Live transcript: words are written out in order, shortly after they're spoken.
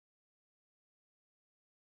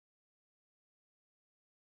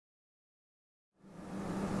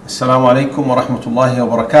Assalamu alaikum wa rahmatullahi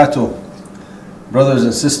wa barakatuh. Brothers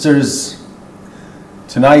and sisters,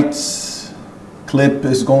 tonight's clip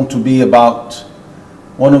is going to be about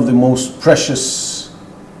one of the most precious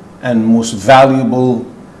and most valuable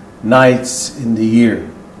nights in the year.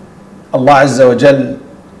 Allah Azza wa Jal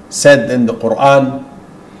said in the Qur'an,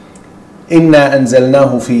 إِنَّا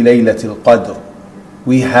أَنزَلْنَاهُ فِي Laylat-al-Qadr.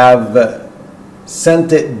 We have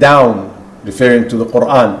sent it down, referring to the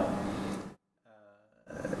Qur'an,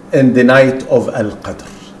 in the night of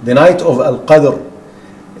Al-Qadr. The night of Al-Qadr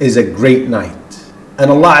is a great night.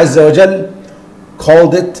 And Allah Azza wa Jal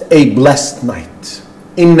called it a blessed night.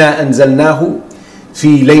 إِنَّا أَنزَلْنَاهُ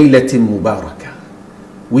فِي لَيْلَةٍ مُبَارَكَةٍ.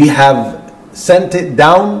 We have sent it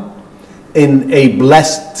down in a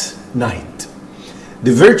blessed night.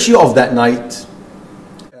 The virtue of that night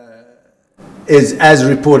is as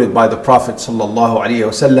reported by the Prophet sallallahu alaihi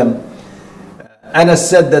wasallam. Anas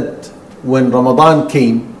said that when Ramadan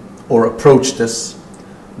came or approached us,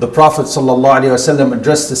 the Prophet sallallahu alaihi wasallam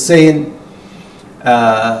addressed us saying,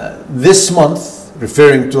 this month,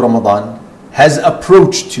 referring to Ramadan, has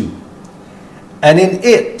approached you, and in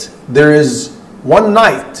it there is one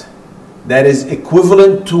night that is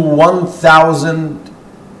equivalent to 1,000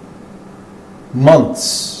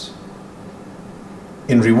 months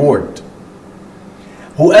in reward.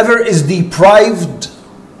 Whoever is deprived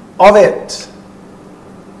of it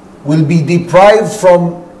will be deprived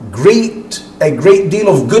from a great deal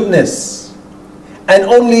of goodness, and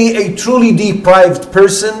only a truly deprived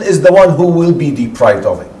person is the one who will be deprived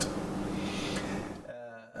of it.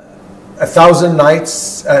 1,000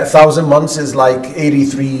 nights, 1,000 months is like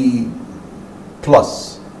 83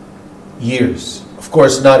 plus years. Of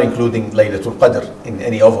course, not including Laylat-al-Qadr in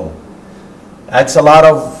any of them. That's a lot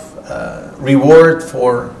of reward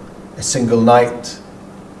for a single night.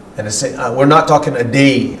 And we're not talking a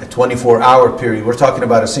day, a 24-hour period. We're talking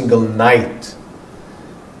about a single night.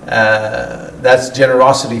 That's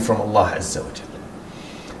generosity from Allah Azza wa Jal.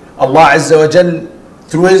 Allah Azza wa Jal,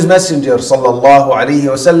 through His Messenger sallallahu alaihi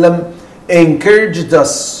wasallam, encouraged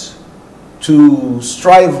us to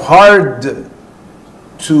strive hard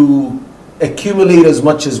to accumulate as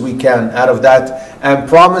much as we can out of that, and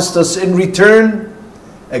promised us in return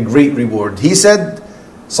a great reward. He said,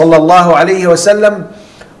 sallallahu alaihi wasallam,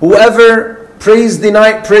 whoever prays the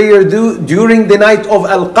night prayer during the night of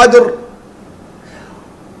Al-Qadr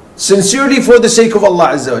sincerely for the sake of Allah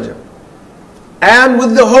Azza wa Jal, and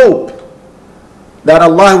with the hope that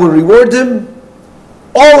Allah will reward him,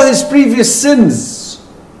 all his previous sins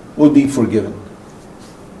will be forgiven.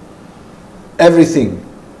 Everything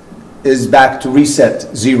is back to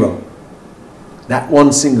reset zero. That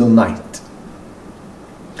one single night.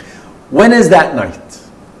 When is that night?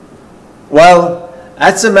 Well,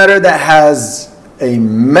 that's a matter that has a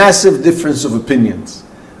massive difference of opinions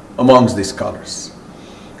amongst the scholars.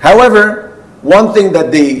 However, one thing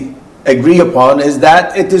that they agree upon is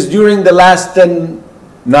that it is during the last 10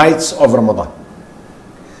 nights of Ramadan.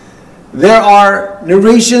 There are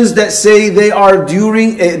narrations that say they are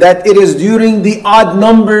that it is during the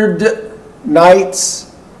odd-numbered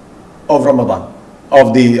nights of Ramadan,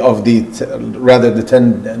 rather the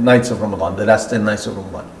 10 nights of Ramadan, the last 10 nights of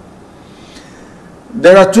Ramadan.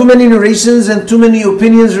 There are too many narrations and too many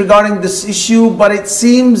opinions regarding this issue, but it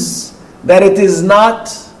seems that it is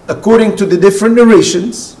not, according to the different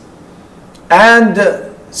narrations and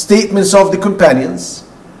statements of the companions,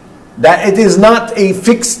 that it is not a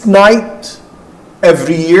fixed night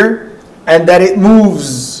every year, and that it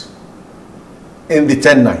moves in the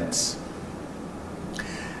 10 nights.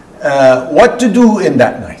 What to do in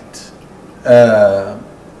that night?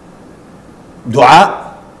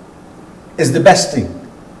 Dua is the best thing,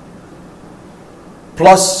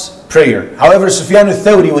 plus prayer. However, Sufyan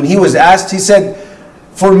al-Thawri, when he was asked, he said,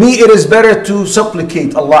 for me it is better to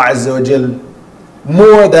supplicate Allah Azza wa Jal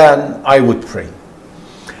more than I would pray.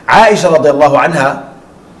 Aisha radiallahu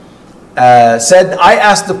anha said, I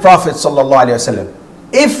asked the Prophet sallallahu alaihi wasallam,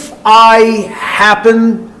 if I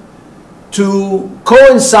happen to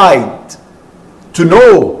coincide to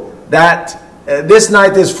know that this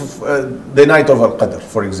night is the night of Al-Qadr,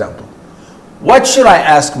 for example, what should I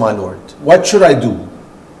ask my Lord? What should I do?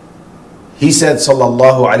 He said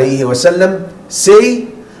sallallahu alaihi wasallam, say,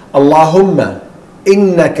 Allahumma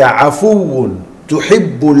innaka afuwun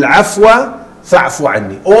tuhibbul afwa fa'fu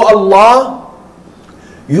anni. Oh Allah,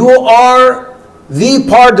 you are the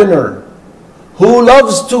pardoner who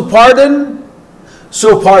loves to pardon,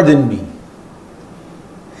 so pardon me.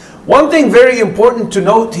 One thing very important to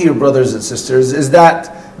note here, brothers and sisters, is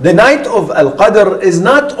that the night of Al-Qadr is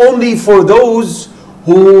not only for those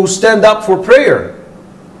who stand up for prayer.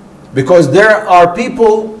 Because there are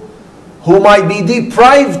people who might be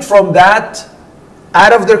deprived from that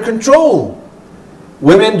out of their control.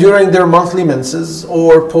 Women during their monthly menses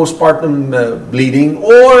or postpartum bleeding,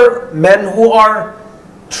 or men who are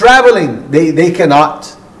traveling. They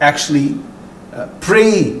cannot actually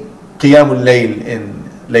pray Qiyamul Layl in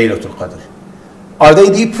Laylat-al-Qadr. Are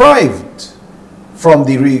they deprived from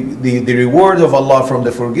the reward of Allah, from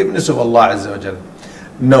the forgiveness of Allah Azza wa Jalla?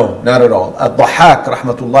 No, not at all. Al-Dhahhak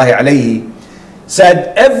rahmatullahi alayhi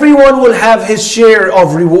said everyone will have his share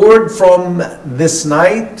of reward from this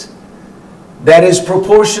night that is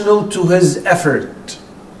proportional to his effort.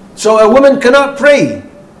 So a woman cannot pray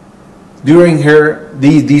during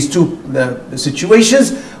these two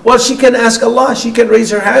situations. Well, she can ask Allah, she can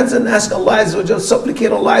raise her hands and ask Allah Azza wa Jal,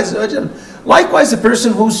 supplicate Allah Azza wa Jal. Likewise, a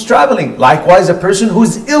person who's traveling, likewise a person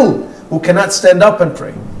who's ill, who cannot stand up and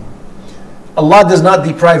pray. Allah does not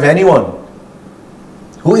deprive anyone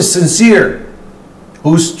who is sincere,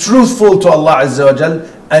 who's truthful to Allah Azza wa Jal,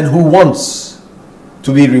 and who wants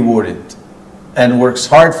to be rewarded and works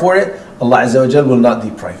hard for it. Allah Azza wa Jal will not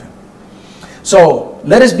deprive him. So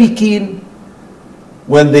let us be keen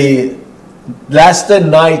when the last 10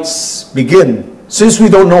 nights begin. Since we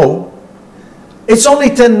don't know, it's only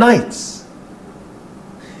 10 nights.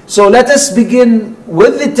 So let us begin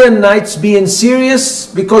with the 10 nights being serious,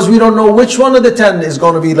 because we don't know which one of the 10 is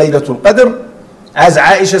going to be Laylatul-Qadr. As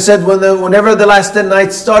Aisha said, whenever the last 10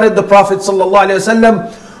 nights started, the Prophet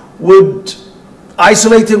ﷺ would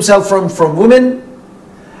isolate himself from women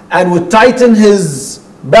and would tighten his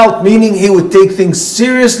belt, meaning he would take things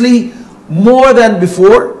seriously more than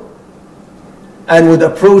before and would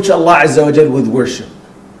approach Allah Azza wa Jal with worship.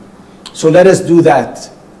 So let us do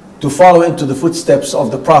that to follow into the footsteps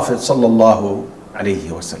of the Prophet sallallahu alaihi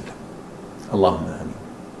wasallam. Allahumma ameen.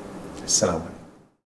 Assalamu alaikum.